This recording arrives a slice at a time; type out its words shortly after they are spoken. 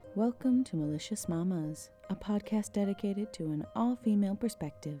Welcome to Malicious Mamas, a podcast dedicated to an all-female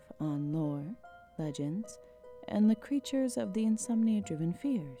perspective on lore, legends, and the creatures of the insomnia-driven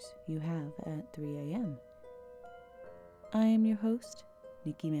fears you have at 3 a.m. I am your host,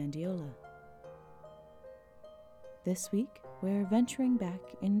 Nikki Mandiola. This week, we're venturing back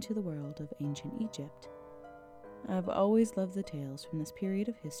into the world of ancient Egypt. I've always loved the tales from this period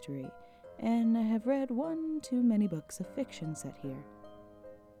of history, and I have read one too many books of fiction set here.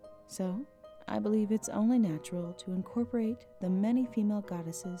 So, I believe it's only natural to incorporate the many female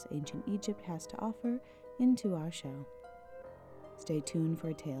goddesses ancient Egypt has to offer into our show. Stay tuned for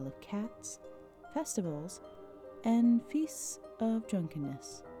a tale of cats, festivals, and feasts of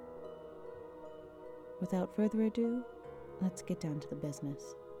drunkenness. Without further ado, let's get down to the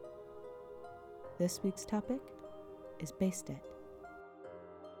business. This week's topic is Bastet.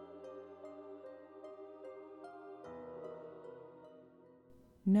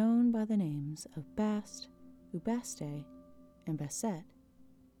 Known by the names of Bast, Ubaste, and Bastet,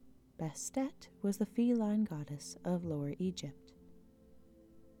 Bastet was the feline goddess of Lower Egypt.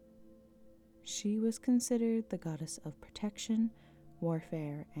 She was considered the goddess of protection,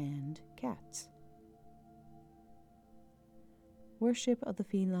 warfare, and cats. Worship of the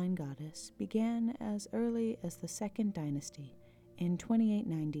feline goddess began as early as the Second Dynasty in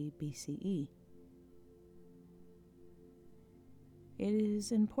 2890 BCE. It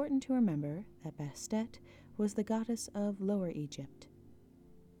is important to remember that Bastet was the goddess of Lower Egypt.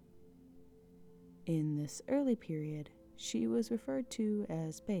 In this early period, she was referred to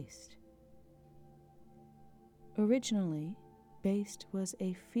as Bast. Originally, Bast was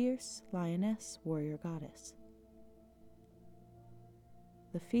a fierce lioness warrior goddess.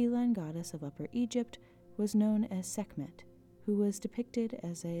 The feline goddess of Upper Egypt was known as Sekhmet, who was depicted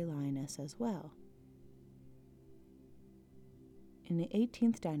as a lioness as well. In the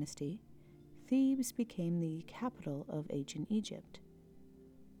 18th dynasty, Thebes became the capital of ancient Egypt.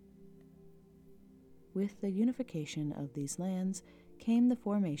 With the unification of these lands came the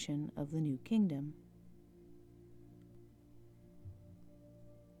formation of the new kingdom.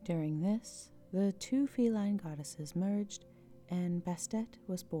 During this, the two feline goddesses merged, and Bastet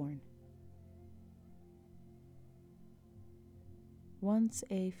was born. Once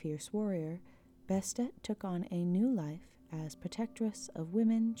a fierce warrior, Bastet took on a new life as protectress of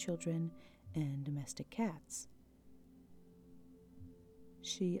women, children, and domestic cats.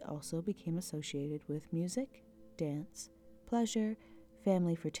 She also became associated with music, dance, pleasure,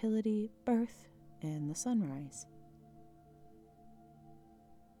 family fertility, birth, and the sunrise.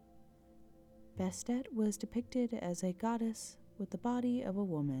 Bastet was depicted as a goddess with the body of a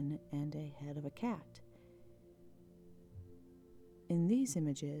woman and a head of a cat. In these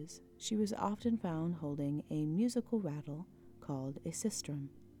images, she was often found holding a musical rattle called a sistrum.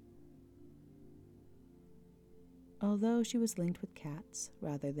 Although she was linked with cats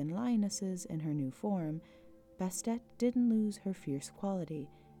rather than lionesses in her new form, Bastet didn't lose her fierce quality,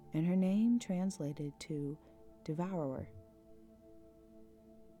 and her name translated to devourer.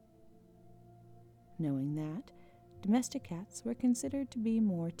 Knowing that, domestic cats were considered to be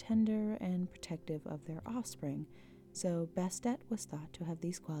more tender and protective of their offspring, so Bastet was thought to have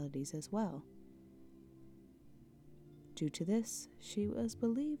these qualities as well. Due to this, she was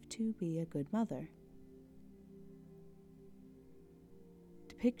believed to be a good mother.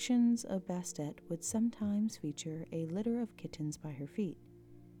 Depictions of Bastet would sometimes feature a litter of kittens by her feet.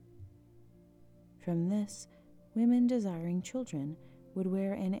 From this, women desiring children would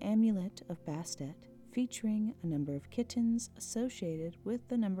wear an amulet of Bastet featuring a number of kittens associated with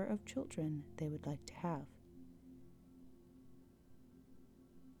the number of children they would like to have.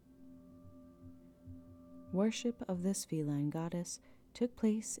 Worship of this feline goddess took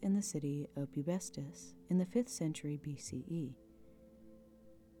place in the city of Bubastis in the 5th century BCE.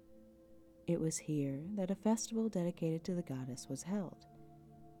 It was here that a festival dedicated to the goddess was held.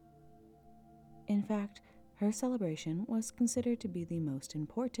 In fact, her celebration was considered to be the most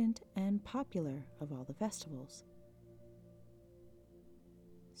important and popular of all the festivals.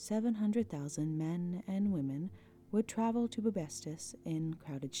 700,000 men and women would travel to Bubastis in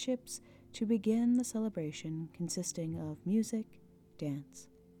crowded ships to begin the celebration, consisting of music, dance,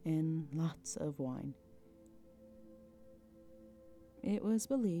 and lots of wine. It was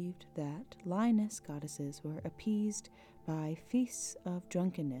believed that lioness goddesses were appeased by feasts of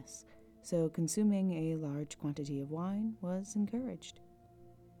drunkenness, so consuming a large quantity of wine was encouraged.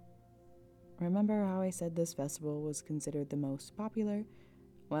 Remember how I said this festival was considered the most popular?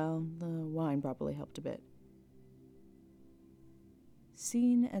 Well, the wine probably helped a bit.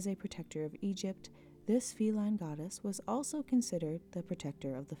 Seen as a protector of Egypt, This feline goddess was also considered the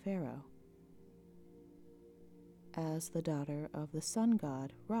protector of the pharaoh. As the daughter of the sun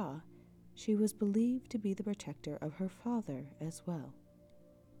god Ra, she was believed to be the protector of her father as well.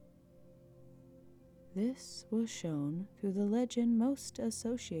 This was shown through the legend most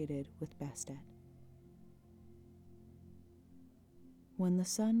associated with Bastet. When the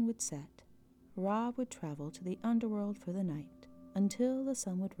sun would set, Ra would travel to the underworld for the night until the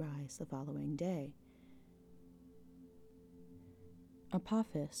sun would rise the following day.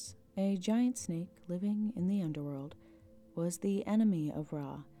 Apophis, a giant snake living in the underworld, was the enemy of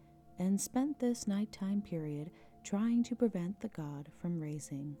Ra and spent this nighttime period trying to prevent the god from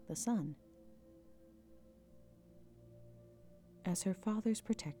raising the sun. As her father's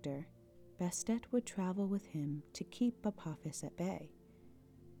protector, Bastet would travel with him to keep Apophis at bay.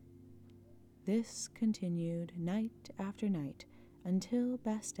 This continued night after night until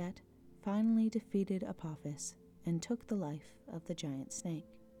Bastet finally defeated Apophis and took the life of the giant snake.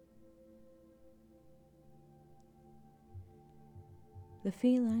 The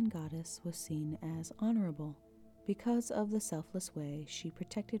feline goddess was seen as honorable because of the selfless way she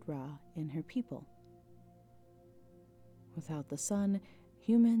protected Ra and her people. Without the sun,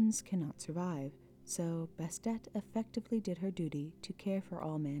 humans cannot survive, so Bastet effectively did her duty to care for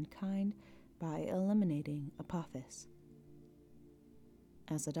all mankind by eliminating Apophis.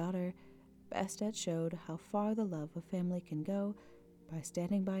 As a daughter, Bastet showed how far the love of family can go by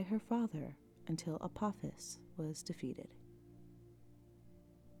standing by her father until Apophis was defeated.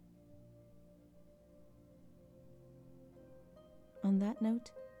 On that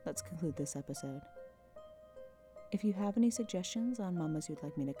note, let's conclude this episode. If you have any suggestions on mamas you'd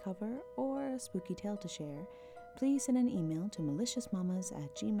like me to cover or a spooky tale to share, please send an email to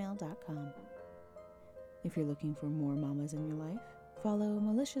maliciousmamas@gmail.com. If you're looking for more mamas in your life, follow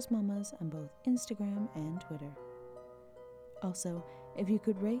Malicious Mamas on both Instagram and Twitter. Also, if you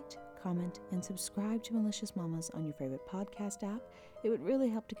could rate, comment, and subscribe to Malicious Mamas on your favorite podcast app, it would really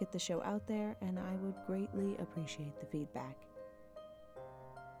help to get the show out there, and I would greatly appreciate the feedback.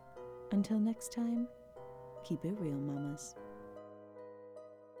 Until next time, keep it real, mamas.